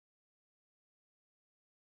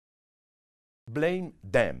blame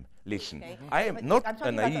them. Listen, I am not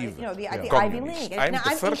a naive the Ivy communist. League. I'm now, the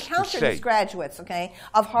I've first to encountered say these graduates,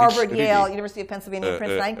 of Harvard, really, Yale, University of Pennsylvania,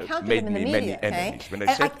 Princeton. I encountered them in the media, When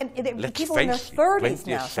I said, and let's people in their face it, 30s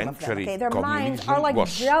now, 20th some of them, century their minds are like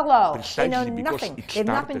was jello. They know precisely because nothing. it They've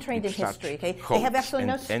not been started trained in with such history, They have hopes absolutely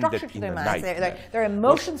no and structure ended to their in a minds. nightmare. Their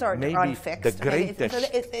emotions are maybe unfixed. the greatest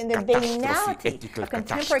In the banality of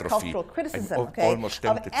contemporary cultural criticism, almost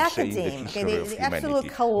of tempted to say in the academe, history of the humanity, absolute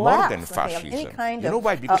more collapse than fascism. of any kind You know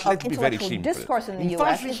why? Because let's be very intellectual simple. discourse in the In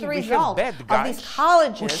U.S. is the fascism, we have result bad of guys these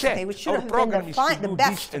colleges, who said, which should our have been program is to the do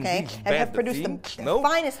best, this and these and have bad produced things, the no?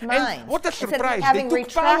 finest minds. And what a Instead of surprise! having They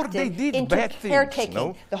took power, they retracted did into bad things. caretaking.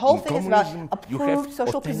 No? The whole In thing is about communism, you have approved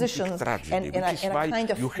social authentic positions tragedy, and in which is a why kind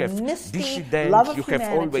you of have misty dissidents, love of you have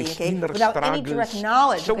always humanity, inner without any direct struggles.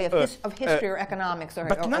 knowledge So, of history or economics or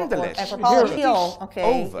nonetheless, anthropology. here it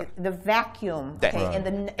is over. The vacuum, in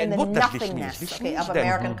the And what does this mean? nothingness This of means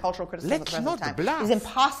American that cultural criticism at the let's present not time bluff. is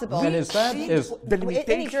impossible. And is that the any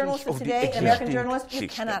limitations journalist of the today, existing American journalist, you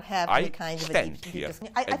system. cannot have I any kind of a stand deep here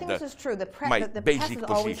I at think this is true. The my past is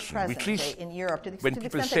always basic present position, which is in Europe. To the when extent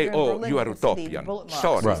people that say, you're in oh, Berlin, you are can see the utopian. bullet marks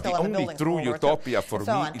Sorry, still the on only buildings true all over utopia for and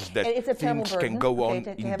so me on. is that It's a terrible things can burden, go on to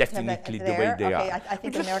have that indefinitely the way there. they are. I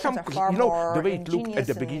think Just Americans are some, far more the way it looked at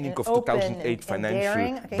the ingenious beginning and of open 2008 and financial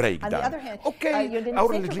daring. breakdown. On the other hand,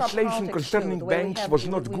 Our legislation concerning banks was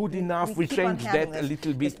not good enough. We changed that a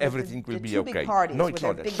little bit. Everything will be okay. No, it's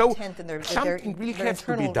not. So something will have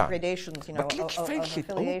to be done. But let's face it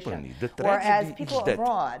openly. The tragedy is that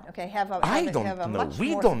I don't know.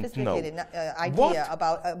 We don't know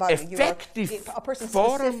what effective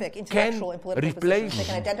form can replace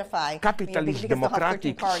capitalist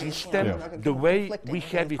democratic system the way we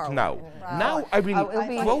have it now. Now I will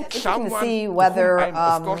quote someone to whom I'm,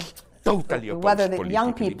 of course, totally opposed whether the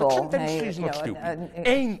young politically, people but sometimes she's not stupid.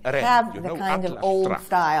 Ayn Rand, have you the know, kind of Atlas old Shrugged,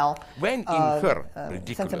 style when in her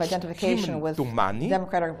sense of identification with money,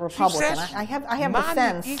 Democratic Republican. I have the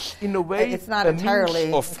sense is in a way it's not a entirely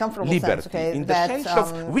means of comfortable liberty, sense, in the that sense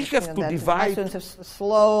of we have to that divide students have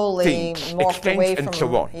slowly things, morphed away and from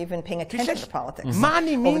so on. even paying attention to politics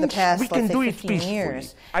money over the means past, we can let's do say, it 15 peacefully.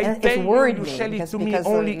 years. I And tell it's worried you me sell it to me because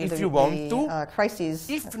only if you want to. Crises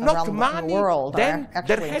If not around money, the world then are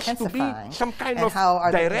there actually has to be intensifying. some kind And of how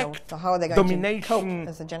are they, direct how are they going to cope domination,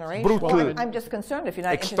 as a generation? brutal Well, I'm just concerned if you're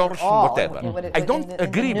not interested extortion, at all whatever. in I don't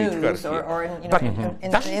agree with her news here. or in, But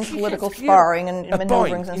in political here sparring and a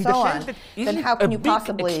maneuverings point, and in so the on, sense that then isn't how can a you big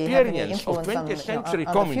possibly have any experience of influence on 20th century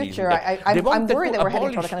the communism future? that I'm they wanted worried to that we're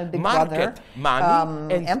heading toward a abolish kind of Big Brother market,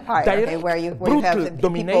 money, and empire, direct, where you brutal have the people,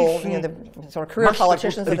 domination, the sort of career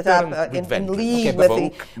politicians at the top in league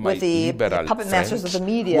with the puppet masters of the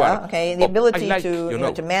media, the ability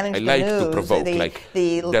to manage the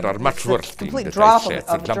news, there are much worse things complete that drop I've said.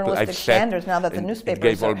 For of example, journalistic I've said standards now that the newspapers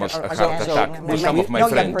gave almost are a heart attack to some of my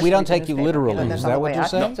friends. We don't take you literally, is that what you're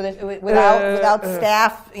saying? So that without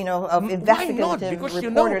staff, of investigative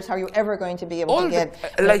reporters, how are you ever going to be able to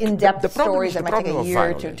get in-depth stories that might take a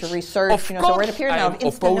year to research? So it appears now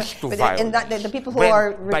the people who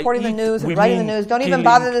are reporting the news and writing the news don't even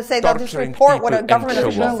bother to say they'll just report what a government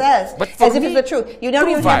official says, as if it's the truth. You don't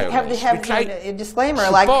even have a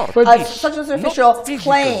discllaimer like such an official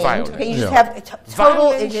claimed. You just have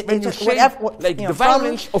total the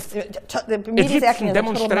violence of Egyptian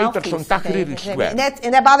demonstrators on Tahrir Square.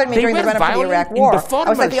 And that bothered me during the run-up to the Iraq War. I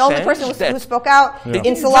was like the only person who spoke out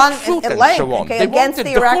in Salon at length against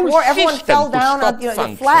the Iraq War. Everyone fell down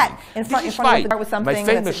on flat in front of the with something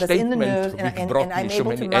that's in the news, and I'm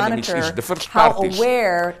able to monitor how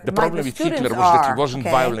aware my students are.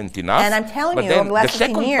 And I'm telling you, over the last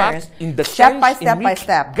 15 years, step by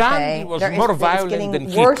step, Gandhi was more violent than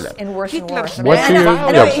Hitler. Worse and worse and worse. I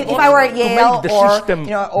know if I were at Yale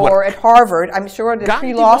or at Harvard, I'm sure the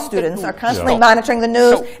pre-law students are constantly monitoring the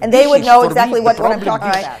news, and they would know exactly what I'm talking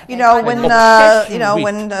about.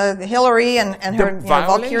 When Hillary and her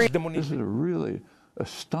Valkyrie. This is a really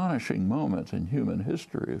astonishing moment in human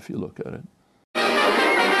history if you look at it.